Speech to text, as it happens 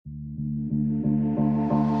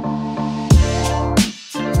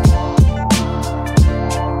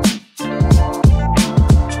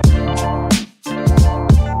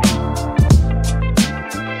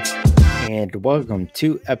and welcome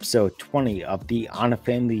to episode 20 of the On a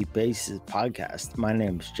Family Basis podcast. My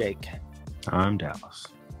name is Jake. I'm Dallas.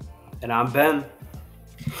 And I'm Ben.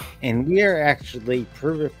 And we are actually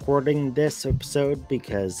pre-recording this episode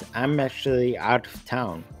because I'm actually out of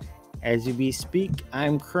town. As we speak,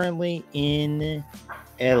 I'm currently in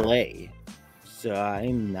LA, so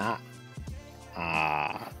I'm not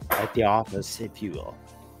at the office, if you will.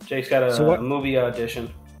 Jake's got a movie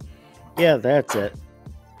audition. Yeah, that's it.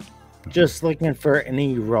 Just looking for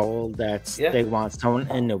any role they want someone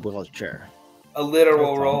in a wheelchair. A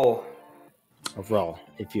literal role. A role,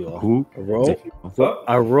 if you will. Who? A role.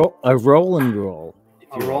 A role. A roll and roll.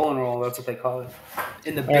 A roll and roll. That's what they call it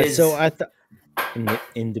in the biz. Right, so I thought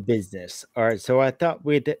in the business. All right. So I thought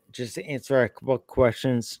we'd just answer a couple of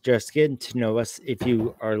questions, just getting to know us. If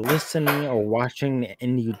you are listening or watching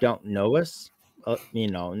and you don't know us,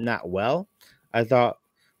 not well, I thought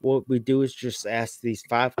what we do is just ask these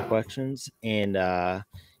 5 questions and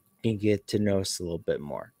get to know us a little bit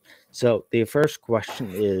more. So the first question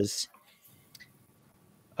is,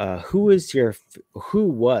 who was your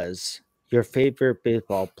favorite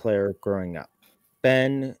baseball player growing up?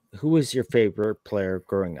 Ben, who was your favorite player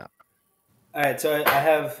growing up? All right, so I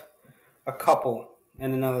have a couple,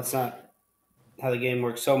 and no, that's not how the game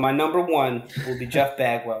works. So my number one will be Jeff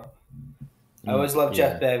Bagwell. I always loved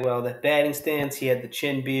Jeff Bagwell. That batting stance, he had the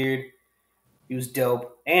chin beard. He was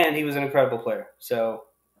dope, and he was an incredible player. So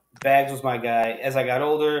Bags was my guy. As I got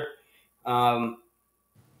older,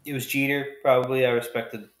 it was Jeter, probably. I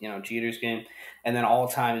respected, Jeter's game. And then all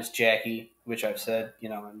time is Jackie, which I've said,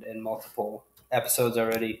 in multiple episodes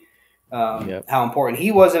already, how important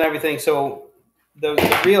he was and everything. So the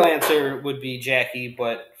real answer would be Jackie,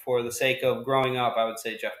 but for the sake of growing up, I would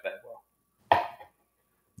say Jeff Bagwell.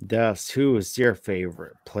 Thus, who was your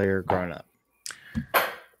favorite player growing up?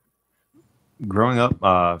 Growing up,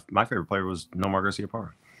 my favorite player was Nomar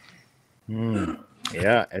Garcia-Parra.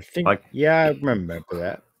 Yeah, I think. I remember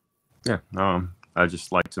that. Yeah, I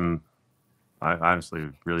just liked him. I honestly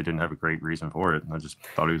really didn't have a great reason for it. I just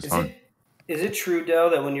thought he was fun. Is it true, Dell,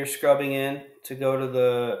 that when you're scrubbing in to go to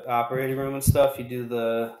the operating room and stuff, you do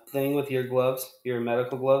the thing with your gloves, your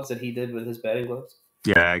medical gloves that he did with his batting gloves?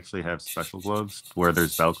 Yeah, I actually have special gloves where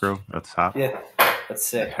there's Velcro at the top. Yeah, that's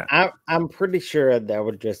sick. I'm pretty sure that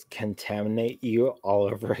would just contaminate you all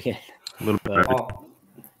over again. A little bit.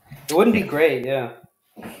 It wouldn't be great, yeah.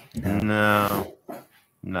 No,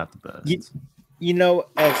 not the best.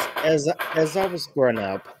 As I was growing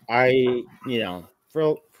up,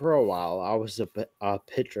 for a while I was a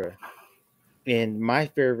pitcher, and my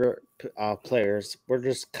favorite players were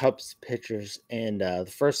just Cubs pitchers. And the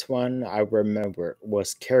first one I remember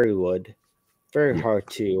was Kerry Wood. Very hard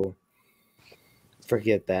to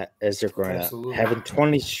forget that as you're growing up, having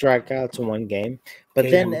 20 strikeouts in one game. But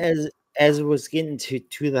then as it was getting to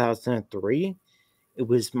 2003, it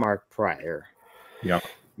was Mark Pryor. Yeah.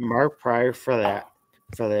 Mark Pryor for that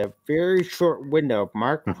very short window.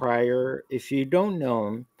 Mark Pryor, if you don't know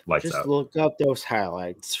him, just look up those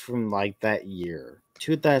highlights from that year.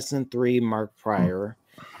 2003 Mark Pryor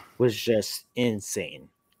was just insane.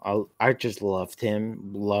 I just loved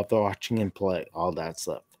him, loved watching him play, all that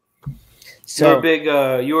stuff. So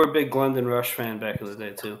you were a big Glendon Rush fan back in the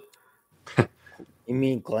day too. You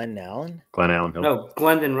mean Glenn Allen? Glenn Allen. No,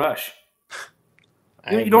 Glendon Rush.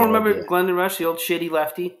 You don't remember Glendon Rush, the old shitty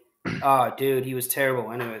lefty? Oh, dude, he was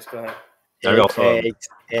terrible. Anyways, go ahead.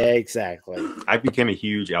 Exactly. I became a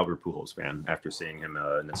huge Albert Pujols fan after seeing him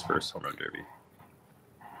in his first home run derby.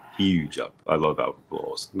 Huge up. I love Albert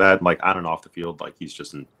Pujols. That, on and off the field, he's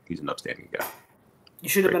an upstanding guy. You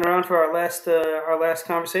should have been around for our last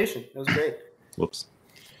conversation. That was great. Whoops.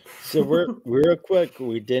 So we're real quick.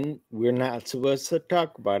 We're not supposed to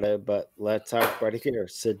talk about it, but let's talk about it here.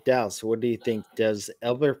 So Dallas, what do you think? Does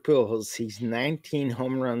Albert Pujols? He's 19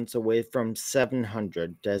 home runs away from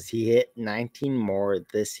 700. Does he hit 19 more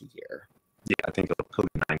this year? Yeah, I think he'll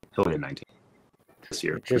hit 19 this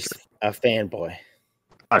year. Just a fanboy.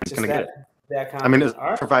 He's gonna get it. I mean,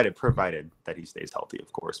 provided that he stays healthy,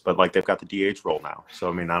 of course. But they've got the DH role now, so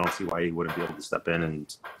I mean, I don't see why he wouldn't be able to step in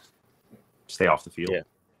and stay off the field. Yeah.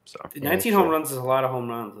 So 19 home runs is a lot of home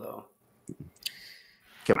runs, though.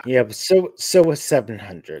 Come on. Yeah, but so was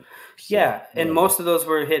 700. So, yeah, and most of those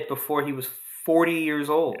were hit before he was 40 years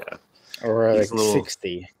old. Yeah. Or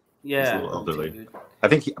 60. Yeah. He's a little elderly. Dude. I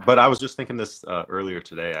think, but I was just thinking this earlier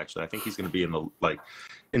today, actually. I think he's going to be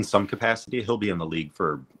in some capacity, he'll be in the league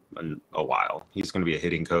for a while. He's going to be a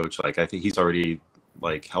hitting coach. I think he's already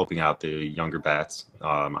helping out the younger bats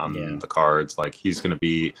on the cards. He's going to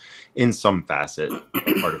be in some facet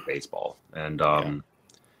part of baseball. And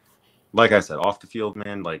like I said, off the field,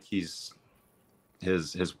 man, he's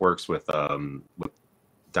his works with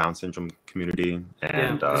Down syndrome community,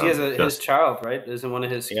 and because he has his child, right? Isn't one of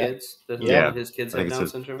his kids? Yeah, one of his kids have Down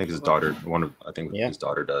syndrome. I think his daughter. His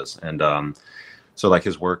daughter does, and so like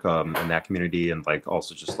his work in that community, and like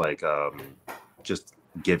also just like just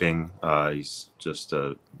giving. He's just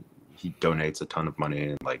he donates a ton of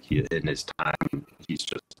money, and like in his time, he's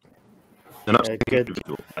just an good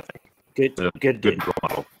individual. I think good role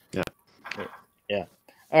model. Yeah.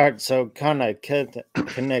 All right, so kind of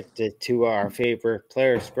connected to our favorite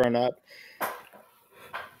players growing up.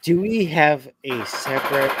 Do we have a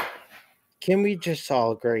separate? Can we just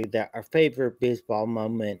all agree that our favorite baseball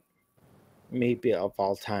moment, maybe of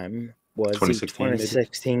all time, was the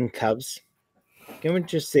 2016 Cubs? Can we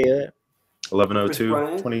just say that?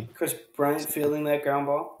 11:02. Chris Bryant fielding that ground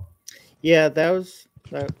ball. Yeah, that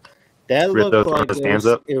looked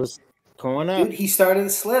like it was going up. Dude, he started to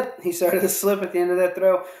slip. At the end of that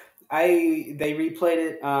throw. They replayed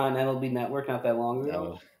it on MLB Network not that long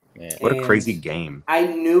ago. Man. What a crazy game. I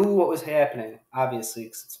knew what was happening, obviously,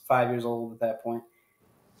 because it's 5 years old at that point.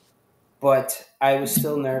 But I was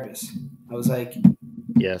still nervous. I was like,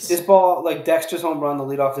 yes, this ball, like Dexter's home run, the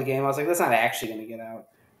lead off the game, I was like, that's not actually going to get out.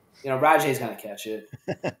 Rajay's going to catch it.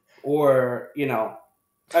 Or, I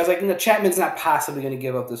was like, Chapman's not possibly going to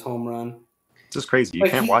give up this home run. It's just crazy. You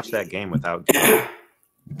can't watch that game without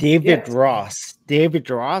David Ross. David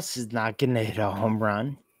Ross is not going to hit a home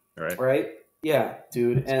run. Right? Yeah,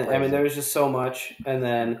 dude. And crazy. I mean, there was just so much. And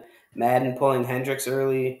then Madden pulling Hendricks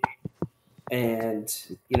early and,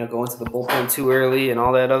 going to the bullpen too early and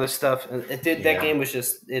all that other stuff. That game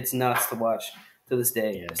was it's nuts to watch to this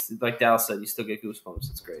day. Yeah. Like Dallas said, you still get goosebumps.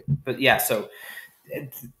 It's great. But yeah, so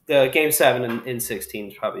the Game 7 in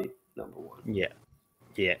 16 is probably number one.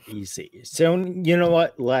 Yeah, easy. So, you know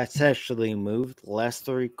what? Let's actually move. The last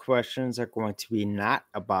 3 questions are going to be not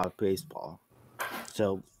about baseball.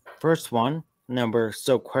 So, first one,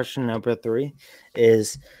 question number 3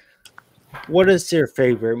 is, what is your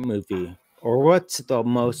favorite movie? Or what's the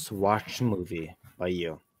most watched movie by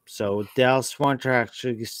you? So, Dallas, why don't you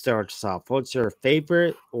actually start us off? What's your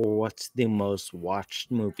favorite or what's the most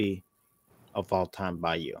watched movie of all time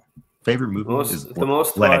by you? Favorite movie is the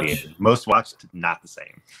most Gladiator. Most watched, not the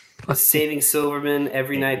same. Saving Silverman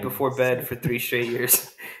every night before bed for 3 straight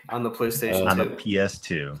years on the PlayStation 2. On the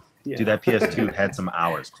PS2. Yeah. Dude, that PS2 had some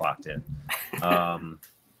hours clocked in.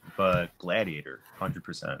 But Gladiator,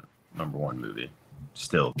 100% number 1 movie.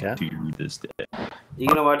 Still to this day. You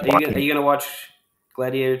gonna watch? Are you gonna watch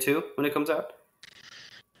Gladiator 2 when it comes out?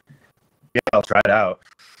 Yeah, I'll try it out.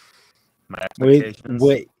 My expectations.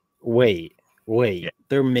 Wait. Yeah.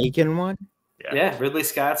 They're making one? Yeah, Ridley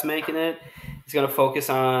Scott's making it. He's going to focus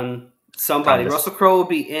on somebody. Russell Crowe will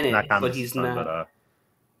be in it, but he's not.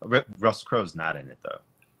 Russell Crowe's not in it, though.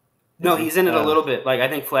 No, he's in it a little bit. Like, I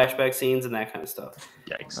think flashback scenes and that kind of stuff.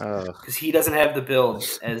 Yikes. Because he doesn't have the build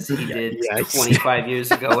as he did 25 years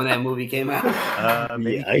ago when that movie came out.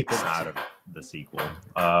 Maybe take him out of the sequel.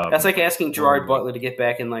 That's like asking Gerard Butler to get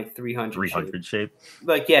back in like 300 shape.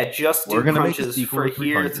 Like, just do crunches for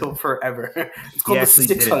here till forever. It's called the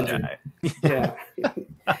 600. Yeah.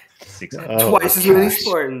 600. Twice as many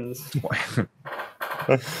Spartans.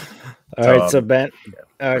 All right, so Ben.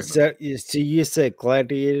 So you said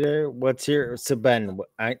Gladiator. What's your Ben?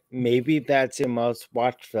 Maybe that's your most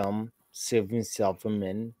watched film, Saving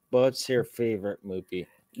Silverman. What's your favorite movie?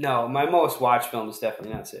 No, my most watched film is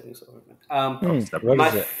definitely not Saving Silverman.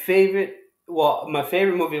 My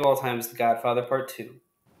favorite movie of all time is The Godfather Part 2,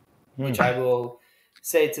 which I will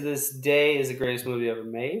say to this day is the greatest movie ever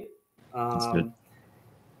made.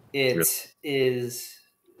 It's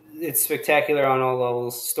spectacular on all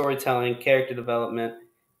levels: storytelling, character development.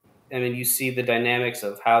 I mean, you see the dynamics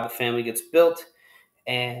of how the family gets built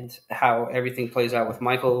and how everything plays out with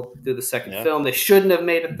Michael through the second film. They shouldn't have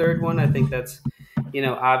made a third one. I think that's,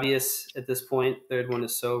 obvious at this point. Third one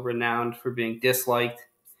is so renowned for being disliked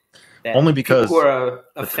that only because people who are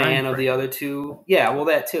a fan of the other two. Yeah, well,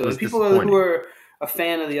 that too. And people who are a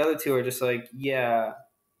fan of the other two are just like,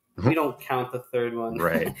 we don't count the third one.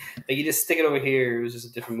 Right. Like, you just stick it over here. It was just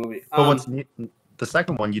a different movie. But the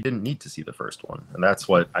second one, you didn't need to see the first one. And that's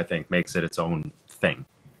what I think makes it its own thing.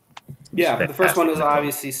 Yeah, the first one is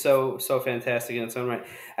obviously so fantastic in its own right.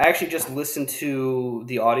 I actually just listened to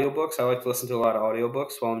the audiobooks. I like to listen to a lot of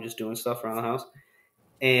audiobooks while I'm just doing stuff around the house.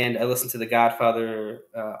 And I listened to the Godfather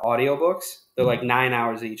audiobooks. They're like 9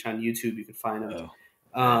 hours each on YouTube. You can find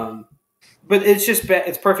them. But it's just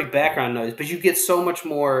it's perfect background noise. But you get so much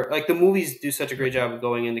more. Like, the movies do such a great job of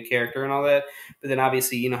going into character and all that. But then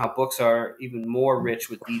obviously, you know how books are even more rich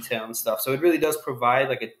with detail and stuff. So it really does provide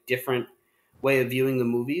like a different way of viewing the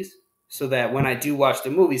movies. so that when I do watch the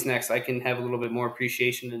movies next, I can have a little bit more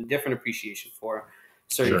appreciation and different appreciation for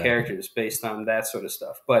certain characters based on that sort of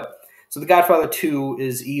stuff. But so The Godfather 2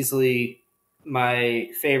 is easily my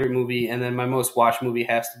favorite movie, and then my most watched movie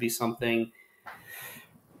has to be something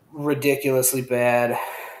ridiculously bad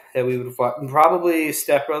that we would have watched. Probably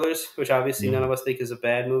Step Brothers, which obviously none of us think is a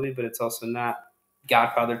bad movie, but it's also not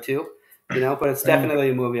Godfather 2, but it's definitely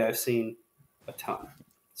a movie I've seen a ton.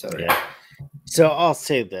 So So I'll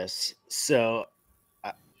say this. So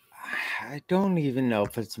I don't even know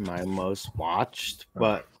if it's my most watched,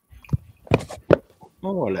 but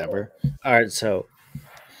whatever. All right, so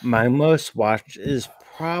my most watched is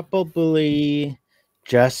probably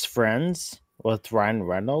Just Friends with Ryan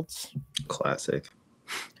Reynolds. Classic.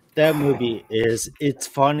 That movie it's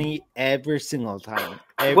funny every single time.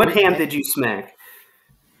 What ham did you smack?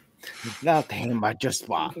 Not the ham I just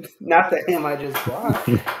bought. Not the ham I just bought.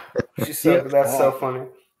 That's so funny.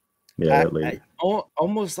 Yeah,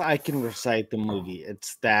 almost I can recite the movie.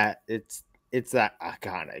 It's that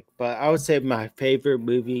iconic. But I would say my favorite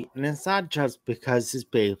movie, and it's not just because it's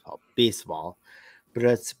baseball, but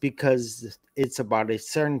it's because it's about a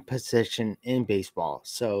certain position in baseball.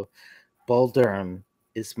 So Bull Durham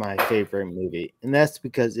is my favorite movie, and that's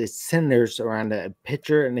because it centers around a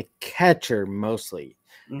pitcher and a catcher mostly.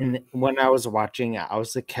 And when I was watching it, I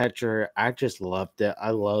was a catcher. I just loved it.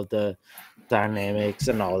 I love the dynamics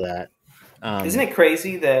and all that. Isn't it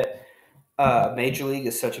crazy that Major League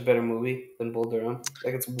is such a better movie than Bull Durham?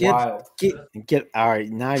 Like, it's wild. Get all right.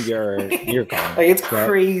 Now you're gone. Like, it's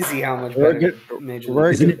crazy how much better Major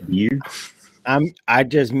League. Isn't it weird? I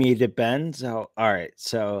just muted Ben. So all right.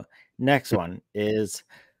 So next one is,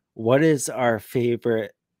 what is our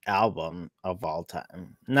favorite album of all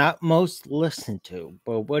time? Not most listened to,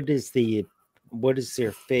 but what is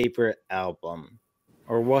your favorite album?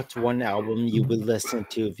 Or what's one album you would listen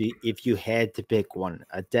to if you had to pick one?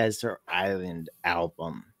 A desert island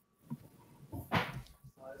album.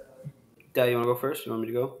 Dad, you want to go first? You want me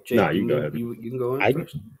to go? Jake, no, you go ahead. You can go in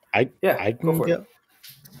first. I can go for it.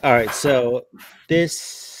 All right, so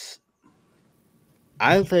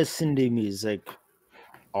I listen to music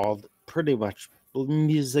pretty much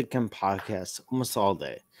music and podcasts almost all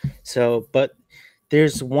day. So, but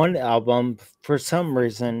there's one album for some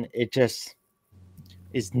reason it just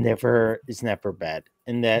is never bad,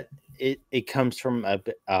 and that it comes from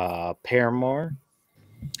a Paramore,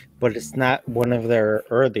 but it's not one of their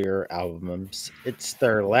earlier albums. It's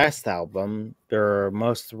their last album, their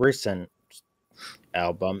most recent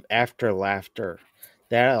album, After Laughter.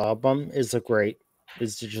 That album is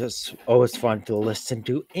it's just always fun to listen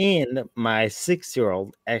to, and my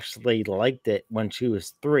 6-year-old actually liked it when she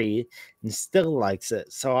was 3 and still likes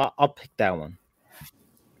it, so I'll pick that one.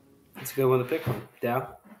 That's a good one to pick one.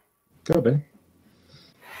 Dow? Go, Ben.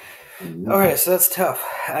 All right, so that's tough.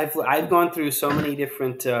 I've gone through so many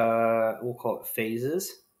different we'll call it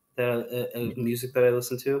phases that music that I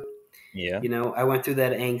listen to. Yeah, I went through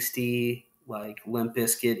that angsty, like, Limp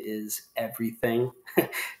Bizkit is everything.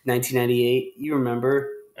 1998, you remember,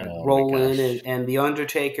 Rollin' and The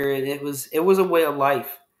Undertaker, and it was a way of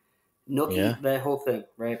life. Nookie, that whole thing,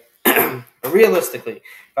 right? But realistically,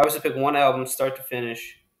 if I was to pick one album, start to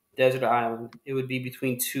finish, Desert Island, it would be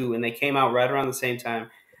between two, and they came out right around the same time.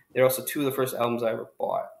 They're also two of the first albums I ever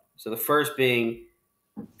bought. So the first being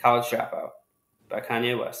College Dropout by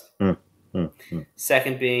Kanye West.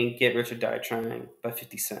 Second being Get Rich or Die Trying by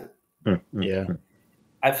 50 Cent. Yeah.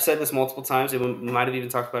 I've said this multiple times, and we might have even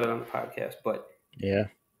talked about it on the podcast, but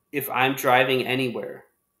if I'm driving anywhere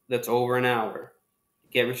that's over an hour,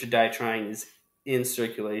 Get Rich or Die Trying is in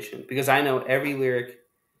circulation because I know every lyric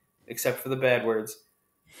except for the bad words.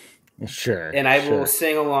 Sure. And I will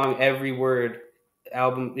sing along every word,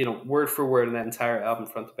 album, word for word in that entire album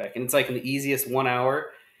front to back. And it's like in the easiest 1 hour,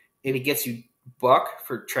 and it gets you buck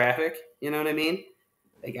for traffic. You know what I mean?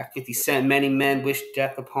 They got 50 Cent, many men wish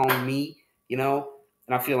death upon me, and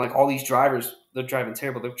I feel like all these drivers, they're driving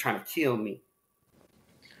terrible. They're trying to kill me.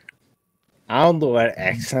 I don't know what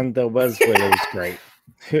accent that was, but it was great.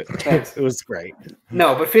 It was great.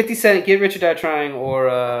 No, but 50 Cent, Get Rich or Die Trying,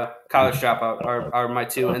 or College Dropout are my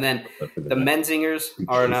two. And then the Menzingers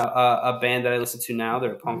are a band that I listen to now.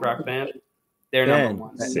 They're a punk rock band. They're number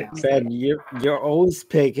one. Ben, you're always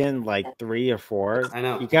picking like 3 or 4. I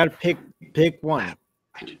know. You got to pick one.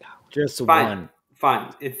 Just one.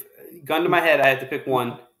 Fine. If gun to my head, I had to pick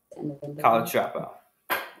one. College Dropout.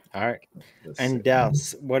 All right. And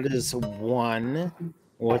Dallas, what's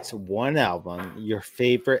one album, your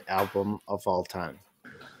favorite album of all time?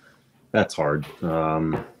 That's hard.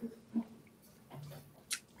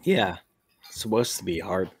 Yeah. It's supposed to be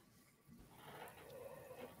hard.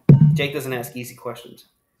 Jake doesn't ask easy questions.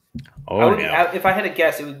 Oh, If I had to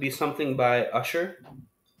guess, it would be something by Usher,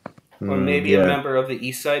 or maybe yeah. a member of the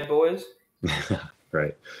East Side Boys.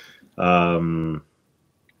 Right.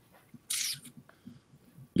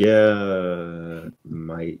 Yeah,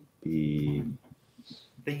 might be.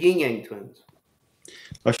 The Yin Yang Twins.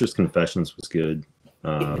 Usher's Confessions was good.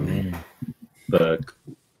 But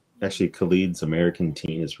actually, Khalid's American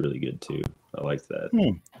Teen is really good too. I like that.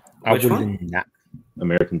 Which one? Not.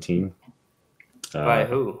 American Teen. By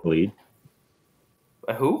who? Khalid.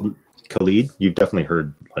 By who? Khalid. You've definitely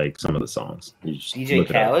heard like some of the songs. You just DJ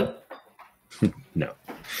Khaled? No.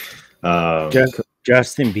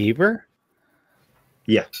 Justin Bieber?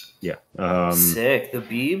 Yeah. Sick. The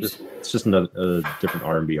Biebs? It's just a different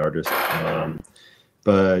R&B artist.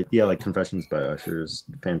 But yeah, like Confessions by Usher is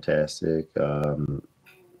fantastic. You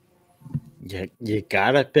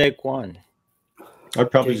gotta pick one. I'd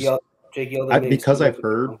probably Jake because I've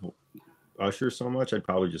heard Usher so much, I'd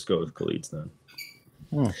probably just go with Khalid's then.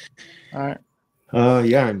 All right.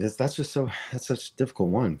 Yeah, that's such a difficult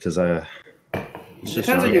one because it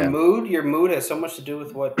depends on your mood. Your mood has so much to do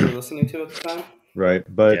with what you're listening to at the time. Right,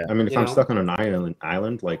 but I mean, if I'm stuck on an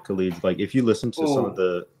island, like Khalid's, like if you listen to some of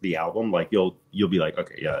the album, like you'll be like,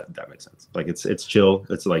 okay, yeah, that makes sense. Like it's chill.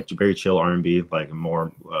 It's like very chill R&B, like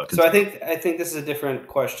more. So I think this is a different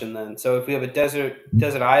question then. So if we have a desert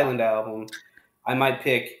island album, I might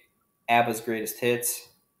pick ABBA's Greatest Hits,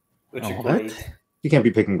 which are great. You can't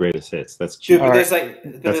be picking greatest hits. That's cheap. Dude, but there's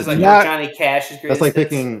like Johnny Cash's greatest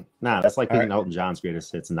hits. That's like picking Elton John's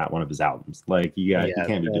greatest hits and not one of his albums. Like you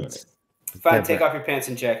can't be doing it. Fine, Take Off Your Pants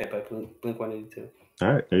and Jacket by Blink-182.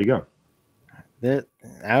 All right, there you go. That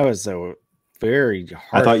was a very hard.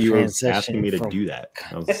 I thought you were asking me to do that.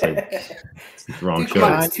 I was like, it's the wrong show. Come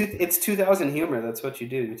on, it's 2000 humor. That's what you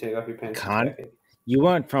do. You take off your pants and jacket. You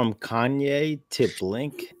went from Kanye to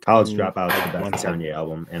Blink. College Dropout is the best Kanye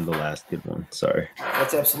album and the last good one. Sorry.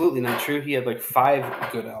 That's absolutely not true. He had like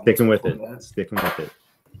 5 good albums. Sticking with it.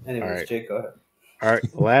 Anyways, Jake, go ahead. All right,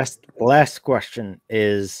 last question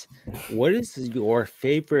is, what is your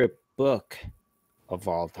favorite book of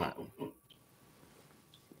all time?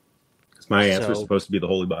 Is my answer supposed to be the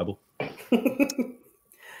Holy Bible?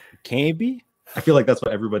 Can it be? I feel like that's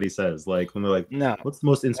what everybody says. Like when they're like, "No, what's the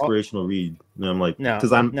most inspirational read?" And I'm like, "No,"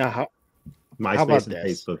 because I'm MySpace and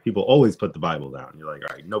Facebook. People always put the Bible down. You're like,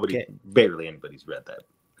 all right, barely anybody's read that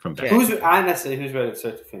from back. Who's read it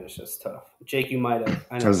start to finish? That's tough. Jake, you might have.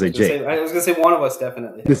 I was gonna say one of us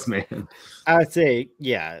definitely. This man. I would say,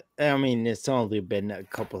 yeah. I mean, it's only been a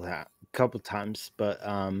couple times, but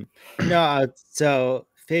no. So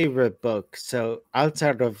favorite book. So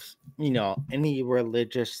outside of any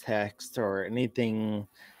religious text or anything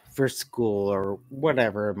for school or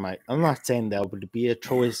whatever it might. I'm not saying that would be a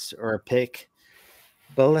choice or a pick,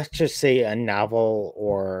 but let's just say a novel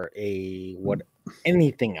or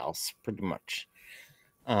anything else, pretty much.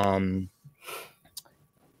 Yeah,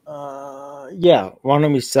 why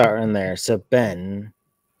don't we start in there? So Ben,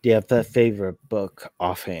 do you have a favorite book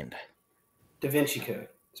offhand? Da Vinci Code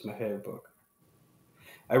is my favorite book.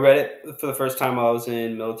 I read it for the first time while I was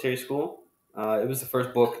in military school. It was the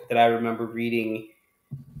first book that I remember reading.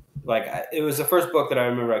 It was the first book that I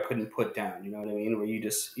remember I couldn't put down. You know what I mean? Where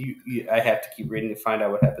I have to keep reading to find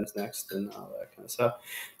out what happens next and all that kind of stuff.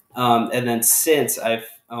 And then since I've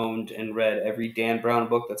owned and read every Dan Brown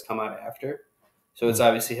book that's come out after. So it's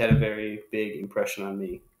obviously had a very big impression on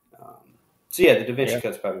me. So yeah, the Da Vinci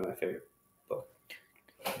Code is probably my favorite book.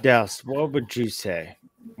 Dallas, what would you say?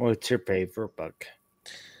 What's your favorite book?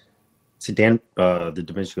 See, the Da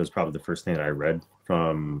Vinci Code is probably the first thing that I read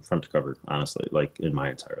from front to cover, honestly, like in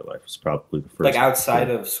my entire life. It's probably the first. Like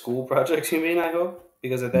outside of school projects, you mean, I hope?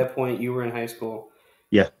 Because at that point you were in high school.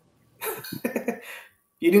 Yeah.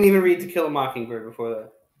 You didn't even read To Kill a Mockingbird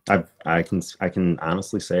before that. I can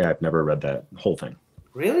honestly say I've never read that whole thing.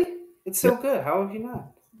 Really? It's so good. How have you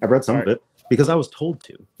not? I've read some of it because I was told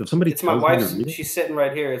to. If somebody it's my wife's, she's sitting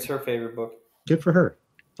right here. It's her favorite book. Good for her.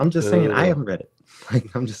 I'm just saying I haven't read it.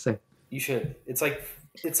 I'm just saying. You should. It's like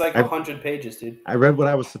 100 pages, dude. I read what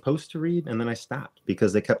I was supposed to read and then I stopped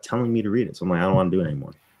because they kept telling me to read it. So I'm like, I don't want to do it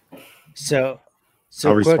anymore. So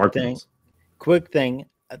quick thing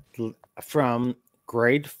from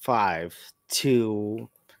grade 5 to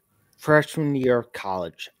freshman year of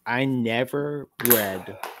college, I never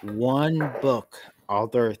read one book all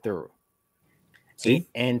the way through. See?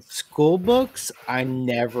 And school books, I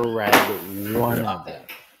never read one of them.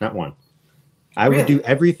 Not one. I would do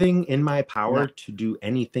everything in my power to do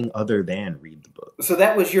anything other than read the book. So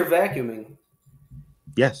that was your vacuuming.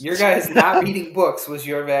 Yes. Your guys not reading books was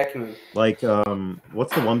your vacuuming. Like,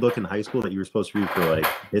 what's the one book in high school that you were supposed to read for like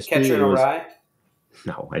history? Catcher in a Rye?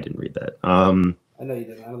 No, I didn't read that. I know you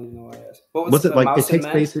didn't. I don't even know why I asked. What was it like? Mouse It takes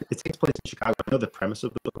and place. It takes place in Chicago. I know the premise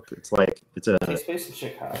of the book. It's like it takes place in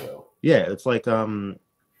Chicago. Yeah, it's like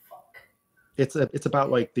it's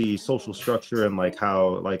about like the social structure and like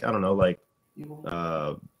how like I don't know like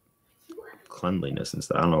cleanliness and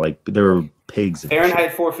stuff. I don't know like there were pigs. And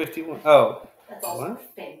Fahrenheit 451. Oh,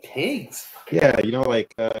 what? Pigs. Yeah, you know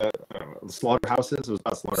like I don't know, slaughterhouses. It was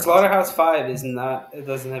about slaughterhouses. Slaughterhouse 5 is not. It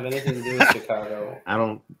doesn't have anything to do with Chicago.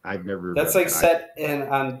 I've never. That's like set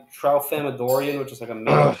on Tralfamadorian, which is like a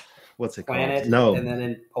myth. What's it planet, called? No, and then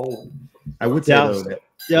in Poland. I would say though that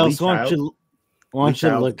why don't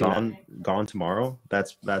you look Gone Tomorrow.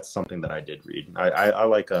 That's something that I did read. I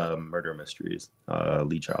like murder mysteries.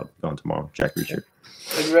 Lee Child, Gone Tomorrow, Jack Reacher.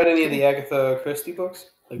 Have you read any of the Agatha Christie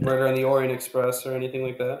books, like Murder on the Orient Express or anything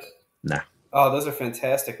like that? Nah. Oh, those are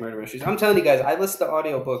fantastic murder mysteries. I'm telling you guys, I listen to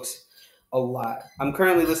audiobooks a lot. I'm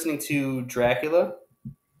currently listening to Dracula.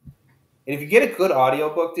 And if you get a good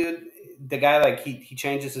audiobook, dude, the guy like he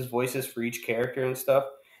changes his voices for each character and stuff.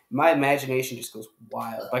 My imagination just goes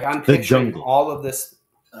wild. Like I'm picturing all of this.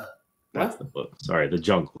 That's the book. Sorry, The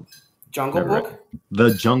Jungle. Jungle Never Book?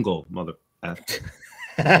 The Jungle, mother. Do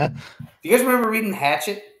you guys remember reading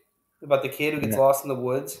Hatchet? About the kid who gets lost in the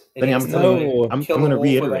woods? And I'm going to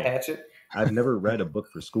reiterate. With a hatchet? I've never read a book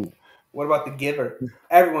for school. What about The Giver?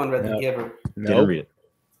 Everyone read The Giver. Didn't read it.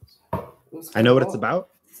 I know what it's about.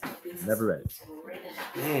 Never read it.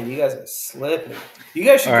 Man, you guys are slipping. You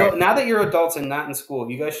guys should go now that you're adults and not in school.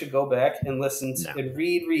 You guys should go back and listen and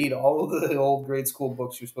read all of the old grade school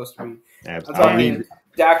books you're supposed to read. I'm talking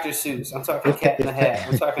Dr. Seuss. I'm talking Cat in the Hat.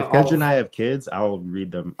 I'm talking. If Kendra and I have kids, I'll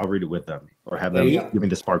read them. I'll read it with them, or have them give me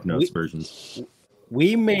the Spark Notes versions.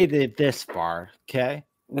 We made it this far, okay?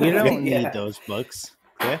 We don't need those books,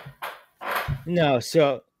 okay? No,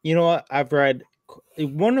 so you know what? I've read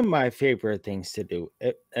one of my favorite things to do.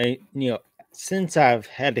 Since I've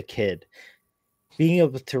had a kid, being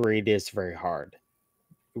able to read is very hard.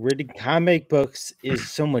 Reading comic books is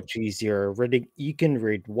so much easier. You can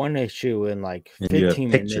read one issue in like 15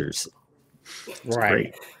 minutes.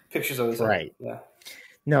 Right. Pictures always right. Yeah.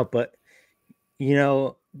 No, but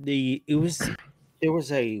there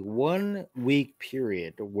was a 1 week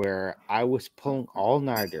period where I was pulling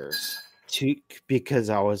all-nighters because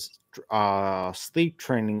I was sleep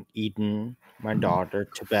training Eden, my daughter,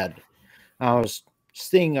 to bed. I was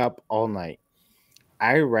staying up all night.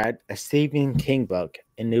 I read a Stephen King book,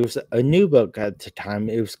 and it was a new book at the time.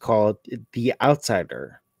 It was called The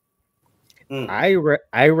Outsider. I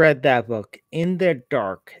read that book in the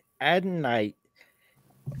dark at night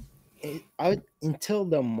until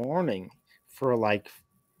the morning for like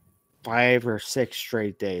 5 or 6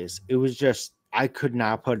 straight days. It was just, I could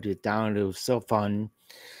not put it down. It was so fun.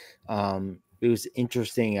 It was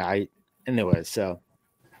interesting. So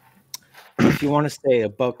if you want to say a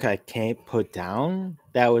book I can't put down,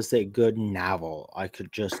 that was a good novel I could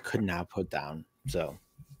not put down. So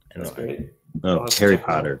anyway. Harry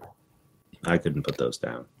Potter. I couldn't put those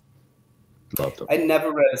down. Loved them. I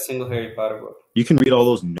never read a single Harry Potter book. You can read all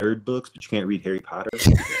those nerd books, but you can't read Harry Potter.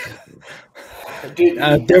 Dude,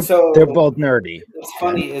 they're both nerdy. What's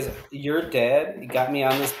funny is your dad got me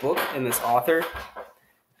on this book and this author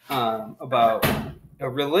about a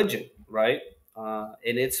religion, right?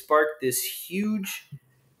 And it sparked this huge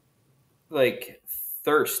like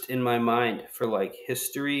thirst in my mind for like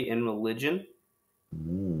history and religion.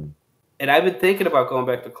 And I've been thinking about going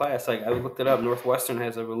back to class. Like I looked it up. Northwestern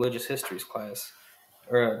has a religious histories class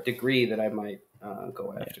or a degree that I might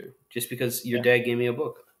go after just because your dad gave me a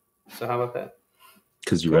book. So how about that?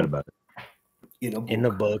 Because you read about it. In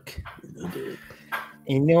a book.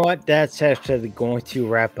 You know what? That's actually going to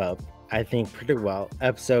wrap up, I think, pretty well,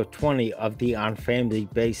 episode 20 of the On Family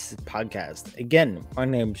Basis podcast. Again, my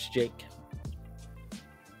name's Jake.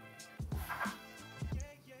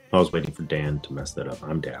 I was waiting for Dan to mess that up.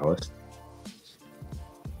 I'm Dallas.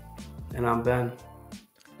 And I'm Ben.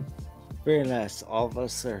 Very nice. All of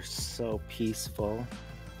us are so peaceful.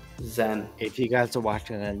 Zen. If you guys are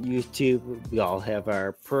watching on YouTube, we all have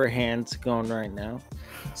our prayer hands going right now.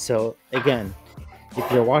 So, again,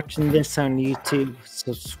 if you're watching this on YouTube,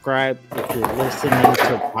 subscribe. If you're listening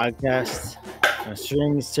to a podcast, a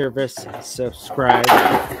streaming service, subscribe.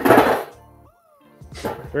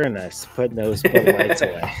 Very nice. Putting those Bud Lights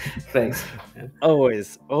away. Thanks.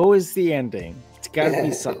 Always the ending. It's got to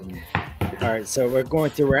be something. All right, so we're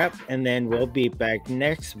going to wrap, and then we'll be back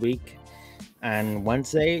next week And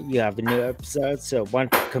Wednesday, you have a new episode. So why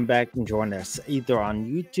don't you come back and join us either on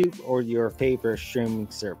YouTube or your favorite streaming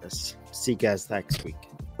service. See you guys next week.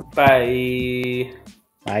 Bye.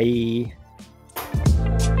 Bye.